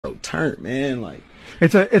turned, man. Like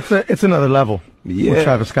it's another level. Yeah, with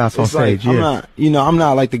Travis Scott's on stage. Like, I'm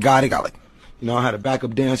not like the guy that got like, I had the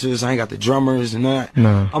backup dancers. I ain't got the drummers and that.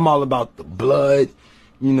 No. I'm all about the blood.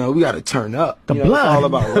 We got to turn up. The blood. It's all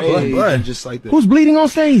about rage blood. and just like Who's bleeding on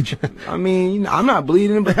stage? I mean, I'm not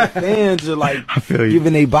bleeding, but the fans are like I feel you.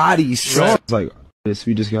 giving their bodies. So it's like this.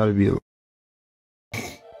 We just got to be.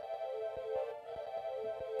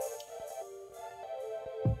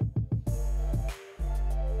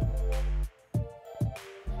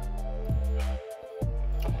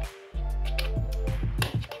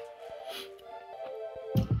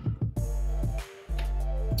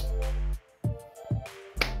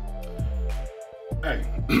 Hey.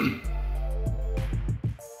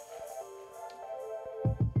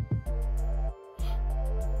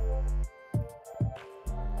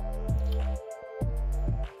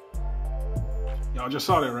 Y'all just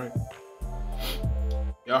saw that, right?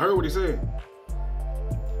 Y'all heard what he said?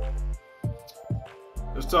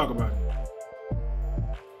 Let's talk about it.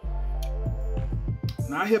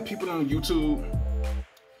 Now I hear people on YouTube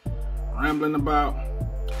rambling about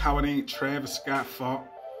how it ain't Travis Scott's fault,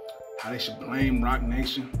 how they should blame Roc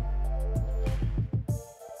Nation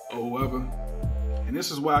or whoever. And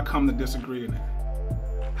this is why I come to disagree in that.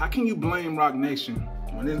 How can you blame Roc Nation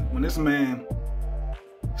when this man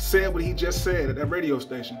said what he just said at that radio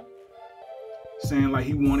station, saying like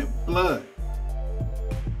he wanted blood.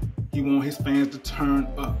 He wanted his fans to turn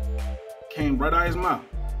up. Came right out of his mouth.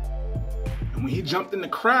 And when he jumped in the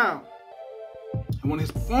crowd, in one of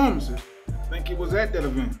his performances, I think it was at that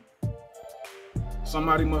event,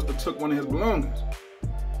 somebody must have took one of his belongings.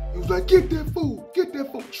 He was like, get that food,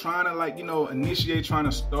 trying to like, initiate, trying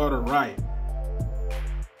to start a riot.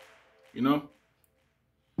 And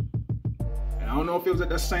I don't know if it was at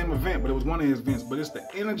that same event, but it was one of his events. But it's the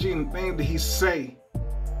energy and things that he say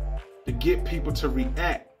to get people to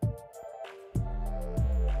react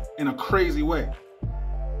in a crazy way.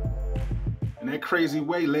 And that crazy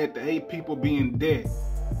way led to 8 people being dead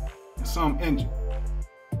and some injured.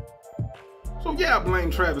 So yeah, I blame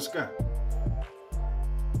Travis Scott.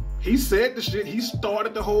 He said the shit, he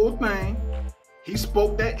started the whole thing. He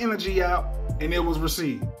spoke that energy out and it was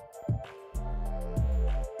received.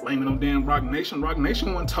 Blaming on damn Roc Nation. Roc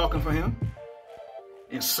Nation wasn't talking for him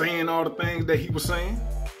and saying all the things that he was saying.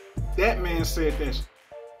 That man said that shit.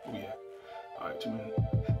 Oh yeah. All right, 2 minutes.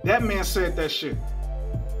 That man said that shit.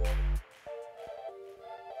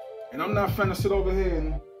 And I'm not finna sit over here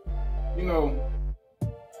and,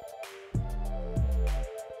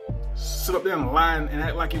 sit up there and lie and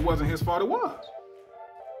act like it wasn't his fault. It was.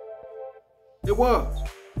 It was.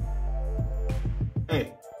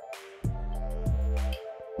 Hey.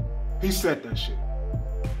 He said that shit.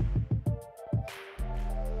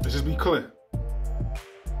 Let's just be clear.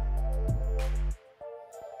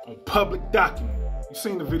 On public document. You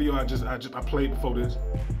seen the video I played before this.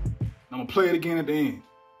 I'm gonna play it again at the end.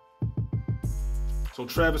 So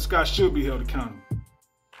Travis Scott should be held accountable.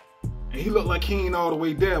 And he looked like he ain't all the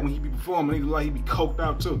way there when he be performing. He look like he be coked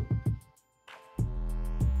out too.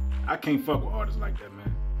 I can't fuck with artists like that,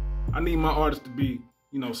 man. I need my artists to be,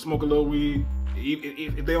 smoke a little weed.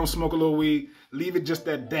 If they don't smoke a little weed, leave it just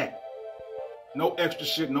at that. No extra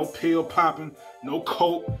shit, no pill popping, no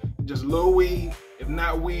coke, just a little weed. If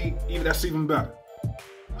not weed, that's even better.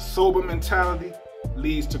 A sober mentality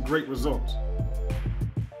leads to great results.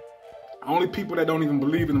 Only people that don't even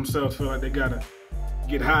believe in themselves feel like they gotta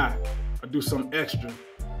get high or do something extra,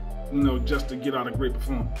 just to get out a great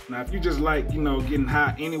performance. Now, if you just like, getting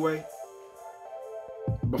high anyway,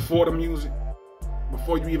 before the music,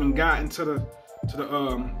 before you even got into the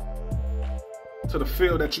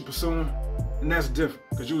field that you're pursuing, and that's different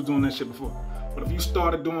because you was doing that shit before. But if you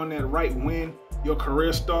started doing that right when your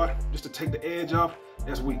career started, just to take the edge off,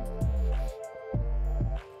 that's weak.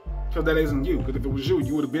 Because that isn't you. Because if it was you,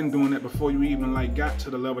 you would have been doing that before you even got to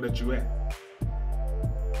the level that you at.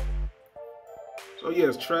 So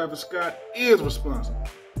yes, Travis Scott is responsible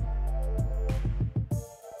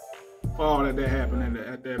for all that happened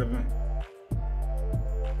at that event.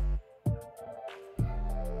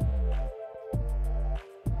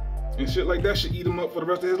 And shit like that should eat him up for the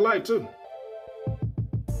rest of his life too.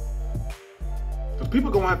 Because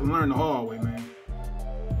people gonna have to learn the hard way, man.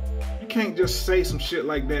 You can't just say some shit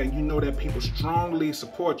like that and you know that people strongly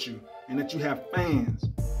support you and that you have fans.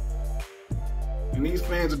 And these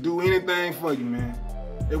fans will do anything for you, man.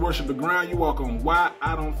 They worship the ground you walk on. Why?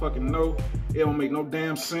 I don't fucking know. It don't make no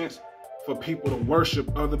damn sense for people to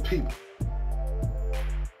worship other people.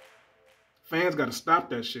 Fans gotta stop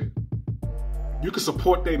that shit. You can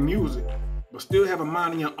support their music, but still have a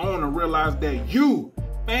mind of your own and realize that you,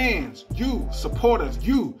 fans, you, supporters,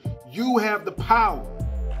 you You have the power.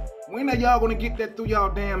 When are y'all gonna get that through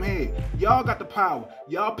y'all damn head? Y'all got the power.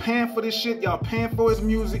 Y'all paying for this shit. Y'all paying for his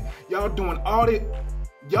music. Y'all doing all that.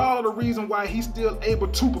 Y'all are the reason why he's still able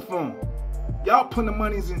to perform. Y'all putting the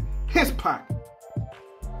monies in his pocket.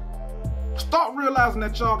 Start realizing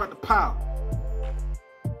that y'all got the power.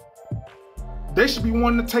 They should be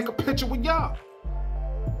wanting to take a picture with y'all.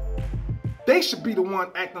 They should be the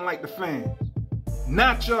one acting like the fans,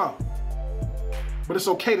 not y'all. But it's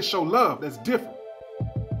okay to show love. That's different.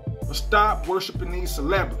 But stop worshiping these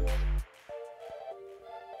celebrities.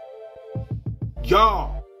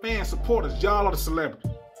 Y'all, fan supporters, y'all are the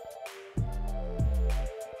celebrities.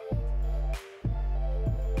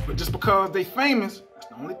 But just because they famous, that's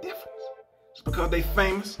the only difference. Just because they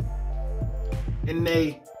famous and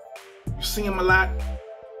you see them a lot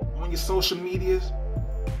on your social medias,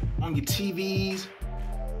 on your TVs,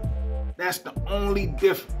 that's the only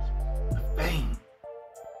difference. The fame.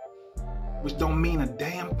 Which don't mean a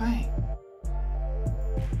damn thing.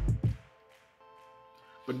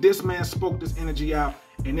 But this man spoke this energy out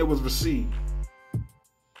and it was received.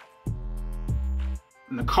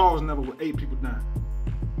 And the cause never with 8 people dying.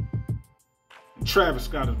 And Travis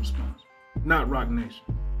Scott is responsible, not Rock Nation.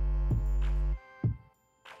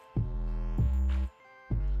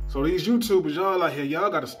 So these YouTubers, y'all out here, y'all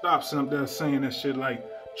gotta stop sitting up there saying that shit like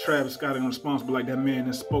Travis Scott ain't responsible, like that man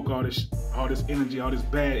that spoke all this energy, all this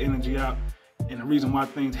bad energy out, and the reason why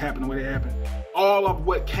things happen the way they happen. All of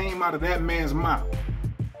what came out of that man's mouth.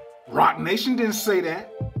 Rock Nation didn't say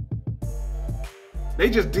that. They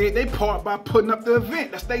just did their part by putting up the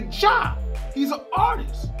event. That's their job. He's an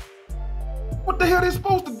artist. What the hell they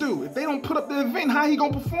supposed to do? If they don't put up the event, how he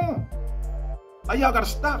gonna perform? Like, y'all gotta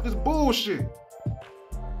stop this bullshit.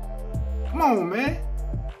 Come on, man.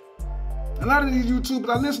 A lot of these YouTubers,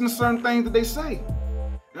 I listen to certain things that they say.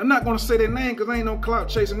 And I'm not gonna say their name because I ain't no clout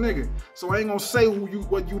chasing nigga. So I ain't gonna say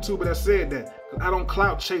what YouTuber that said that. Because I don't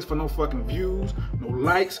clout chase for no fucking views, no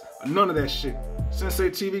likes, or none of that shit. Sensei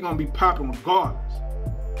TV gonna be popping regardless.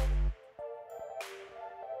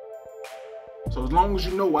 So as long as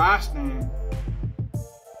you know where I stand,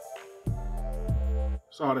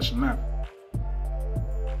 that's all that should matter.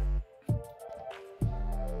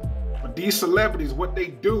 But these celebrities, what they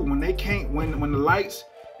do when they can't, when the lights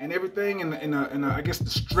and everything, and I guess the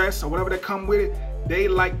stress or whatever that come with it, they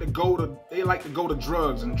like to go to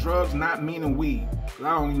drugs, and drugs not meaning weed. Cause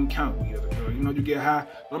I don't even count weed as a drug. You know, you get high,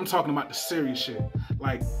 but I'm talking about the serious shit,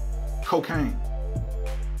 like cocaine.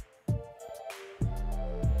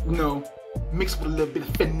 You know, mixed with a little bit of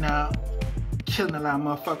fentanyl, killing a lot of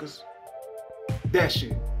motherfuckers. That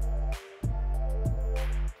shit.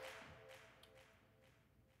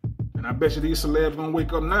 And I bet you these celebs gonna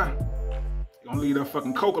wake up now. They gonna leave that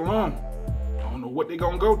fucking coke alone. I don't know what they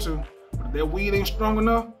gonna go to. But if that weed ain't strong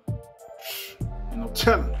enough, ain't no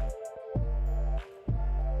telling.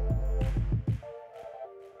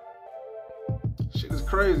 Shit is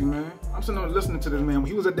crazy, man. I'm sitting there listening to this man. When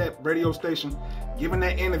he was at that radio station, giving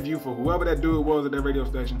that interview for whoever that dude was at that radio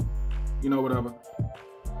station, you know, whatever.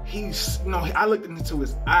 He's, you know, I looked into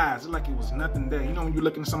his eyes. It's like it was nothing there. You know, when you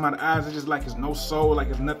look into somebody's eyes, it's just like it's no soul, like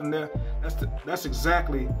it's nothing there. That's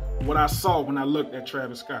exactly what I saw when I looked at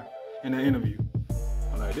Travis Scott in that interview.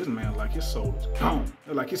 I'm like, this man, like his soul is gone.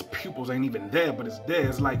 It's like his pupils ain't even there, but it's there.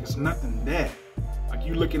 It's like it's nothing there. Like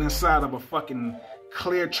you looking inside of a fucking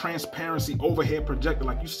clear transparency overhead projector,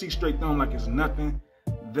 like you see straight through him, like it's nothing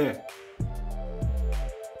there.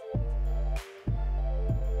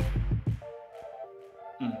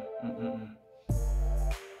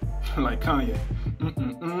 Like Kanye.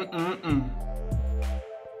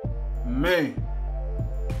 Man.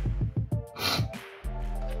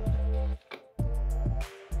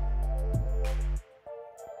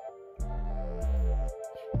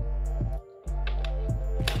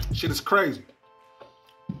 Shit is crazy.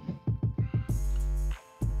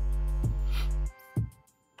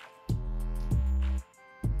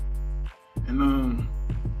 And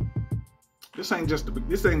this ain't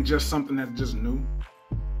just something that's just new.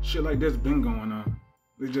 Shit like this been going on.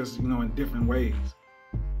 It's just, you know, in different ways.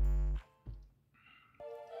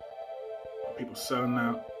 People selling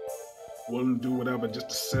out, willing to do whatever just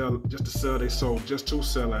to sell their soul, just to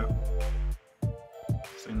sell out.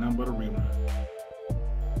 This ain't nothing but a rerun.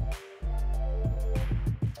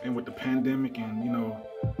 And with the pandemic and, you know,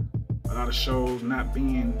 a lot of shows not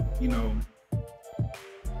being, you know,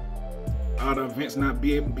 a lot of events not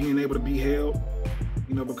being able to be held,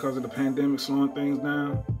 you know, because of the pandemic slowing things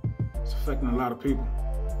down, it's affecting a lot of people.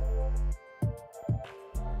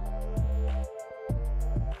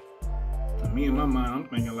 And me in my mind, I'm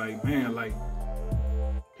thinking like, man, like,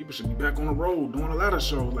 people should be back on the road doing a lot of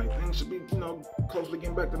shows. Like things should be, you know, closely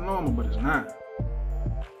getting back to normal, but it's not.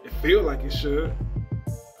 It feel like it should,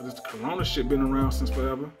 because this corona shit been around since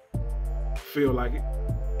forever. Feel like it.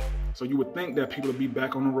 So you would think that people would be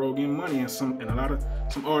back on the road getting money, and some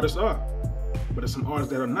artists are, but there's some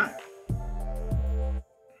artists that are not.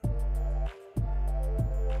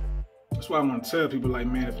 That's why I want to tell people, like,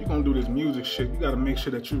 man, if you're gonna do this music shit, you gotta make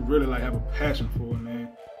sure that you really like have a passion for it, man.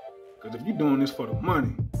 Because if you're doing this for the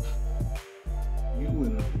money, you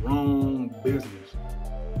in the wrong business.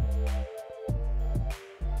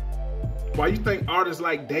 Why you think artists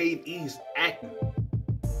like Dave East acting?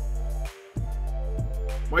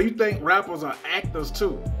 Why you think rappers are actors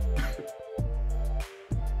too?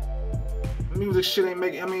 Music shit ain't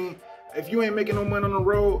making, I mean, if you ain't making no money on the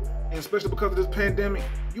road, and especially because of this pandemic,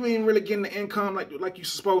 you ain't really getting the income like you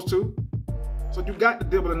supposed to. So you got to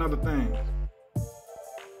dibble in other things.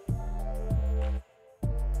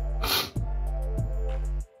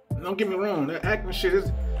 Don't get me wrong, that acting shit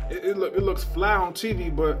it looks fly on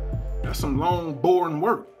TV, but that's some long, boring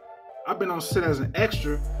work. I've been on set as an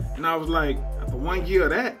extra, and I was like, after 1 year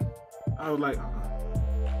of that, I was like, I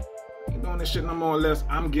ain't doing this shit no more or less.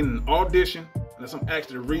 I'm getting an audition, unless I'm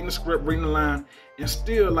actually reading the script, reading the line, and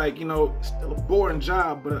still, like, you know, it's still a boring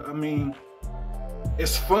job, but I mean,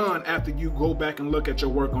 it's fun after you go back and look at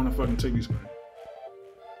your work on the fucking TV screen.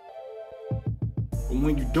 But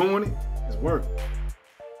when you're doing it, it's work.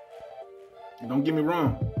 And don't get me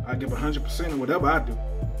wrong, I give 100% of whatever I do,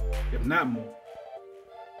 if not more.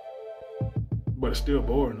 But it's still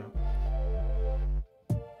boring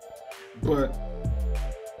though. But,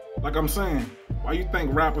 like I'm saying, why you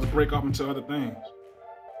think rappers break off into other things?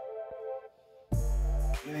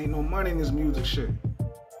 It ain't no money in this music shit.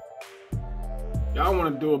 Y'all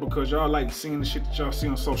want to do it because y'all like seeing the shit that y'all see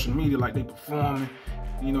on social media, like they performing.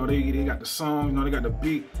 You know, they got the song, you know, they got the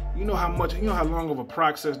beat. You know how long of a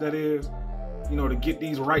process that is, you know, to get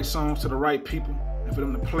these right songs to the right people and for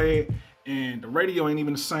them to play it. And the radio ain't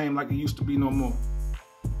even the same like it used to be no more.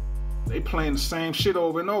 They playing the same shit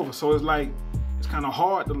over and over. So it's like, it's kind of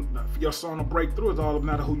hard for your song to break through. It's all a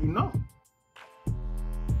matter who you know.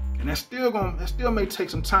 And that still may take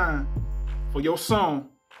some time for your song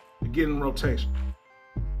to get in rotation.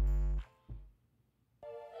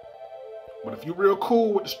 But if you're real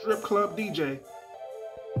cool with the strip club DJ,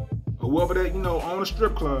 or whoever that, you know, own a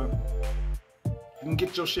strip club, you can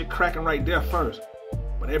get your shit cracking right there first.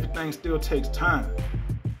 But everything still takes time.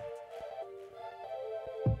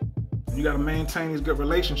 You gotta maintain these good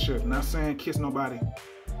relationships. Not saying kiss nobody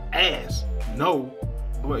ass, no,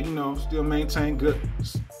 but you know, still maintain good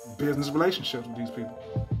business relationships with these people.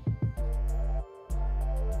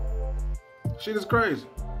 Shit is crazy.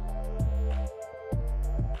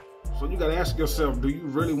 So you gotta ask yourself, do you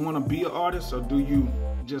really wanna be an artist, or do you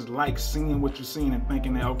just like seeing what you're seeing and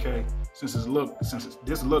thinking that, okay, since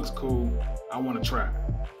this looks cool, I wanna try.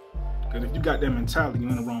 Because if you got that mentality, you're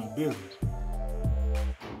in the wrong business.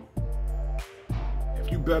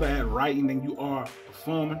 If you better at writing than you are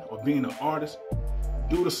performing or being an artist,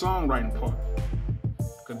 do the songwriting part.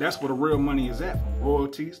 Because that's where the real money is at. From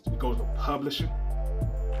royalties, it goes to publishing,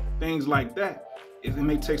 things like that. It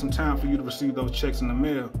may take some time for you to receive those checks in the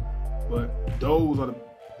mail, but those are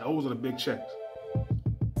the big checks.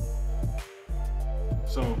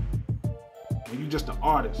 So when you're just an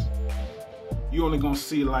artist, you only gonna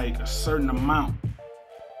see like a certain amount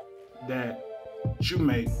that you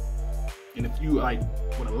make. And if you like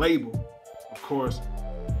with a label, of course,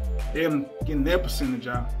 them getting their percentage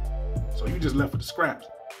out. So you just left with the scraps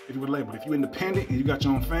if you're with a label. If you're independent and you got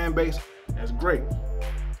your own fan base, that's great.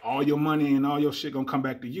 All your money and all your shit gonna come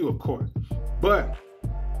back to you, of course. But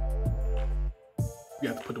you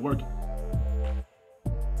have to put the work in.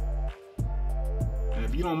 And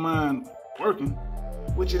if you don't mind working,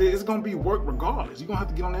 which it is, it's gonna be work regardless. You're gonna have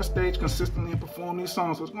to get on that stage consistently and perform these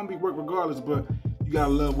songs. So it's gonna be work regardless, but you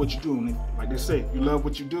gotta love what you do. And like they say, if you love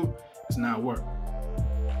what you do, it's not work.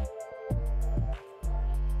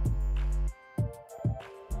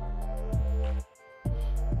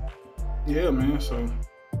 Yeah, man, so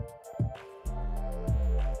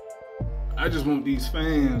I just want these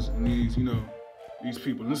fans and these, you know, these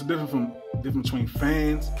people. And it's different between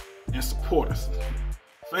fans and supporters.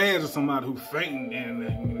 Fans are somebody who faint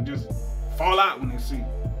and just fall out when they see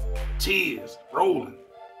tears rolling.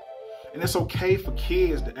 And it's okay for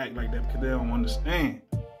kids to act like that because they don't understand.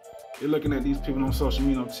 They're looking at these people on social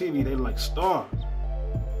media, on TV, they're like stars.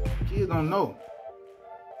 Kids don't know.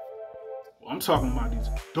 Well, I'm talking about these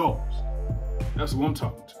adults. That's who I'm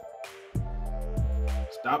talking to.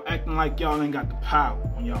 Stop acting like y'all ain't got the power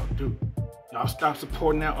when y'all do. Y'all stop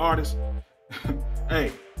supporting that artist.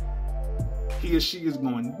 Hey, he or she is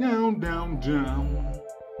going down, down, down.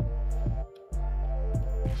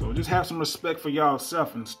 So just have some respect for y'all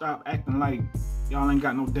self and stop acting like y'all ain't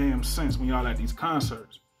got no damn sense when y'all at these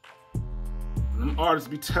concerts. When them artists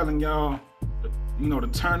be telling y'all, to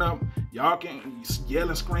turn up, y'all can yell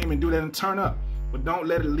and scream and do that and turn up. But don't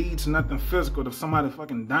let it lead to nothing physical, to somebody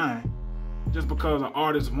fucking dying. Just because an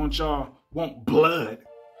artist want blood.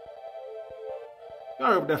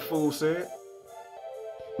 Y'all heard what that fool said.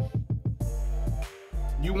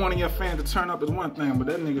 You wanting your fans to turn up is one thing, but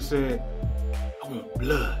that nigga said, I want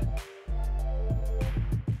blood.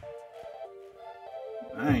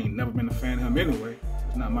 I ain't never been a fan of him anyway.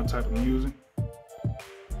 It's not my type of music.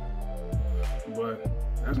 But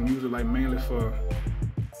that's music like mainly for,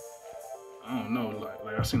 I don't know,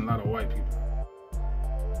 like I've seen a lot of white people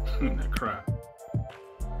that cry.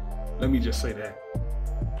 Let me just say that.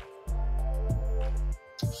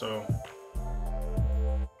 So,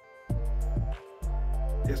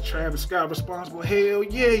 is Travis Scott responsible? Hell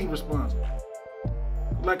yeah, he responsible.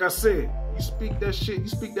 Like I said, you speak that shit, you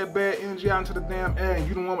speak that bad energy out into the damn air, and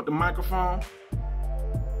you the one with the microphone,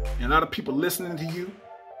 and a lot of people listening to you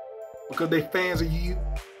because they fans of you.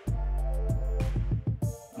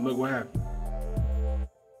 And look what happened.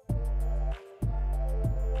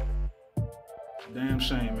 It's a damn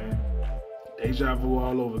shame, man. Deja vu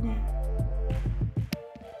all over again.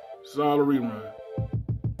 It's all a rerun.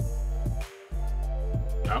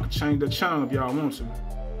 Y'all can change the channel if y'all want to.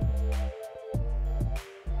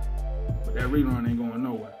 But that rerun ain't going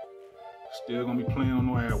nowhere. Still gonna be playing on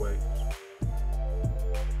no airwaves.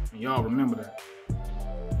 And y'all remember that.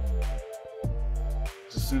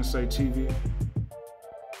 This is Sensei TV.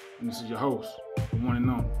 And this is your host, the one and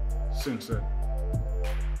only, Sensei.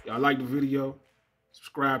 Y'all like the video?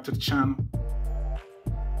 Subscribe to the channel.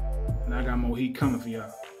 And I got more heat coming for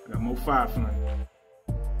y'all. I got more fire flame.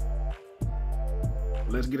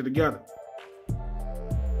 Let's get it together.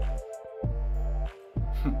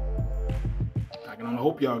 I can only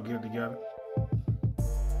hope y'all get it together.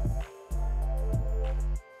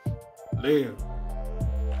 Live,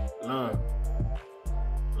 love,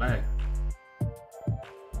 laugh.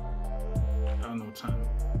 Y'all know time.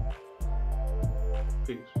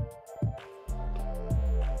 Peace.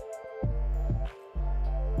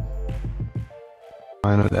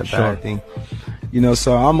 I know that bad thing.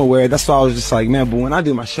 So I'm aware. That's why I was just like, man, but when I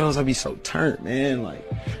do my shows, I be so turned, man. Like,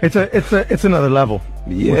 it's another level.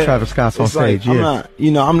 Yeah. With Travis Scott's on stage. Like,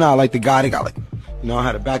 I'm not like the guy that got I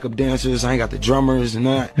had the backup dancers. I ain't got the drummers and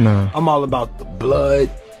that. No. I'm all about the blood.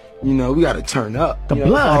 We got to turn up. The blood.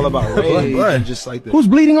 It's all about rage. And just like who's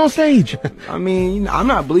bleeding on stage? I mean, I'm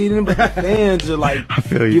not bleeding, but the fans are like I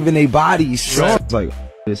feel you. giving their bodies. So it's like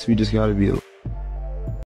this. We just got to be.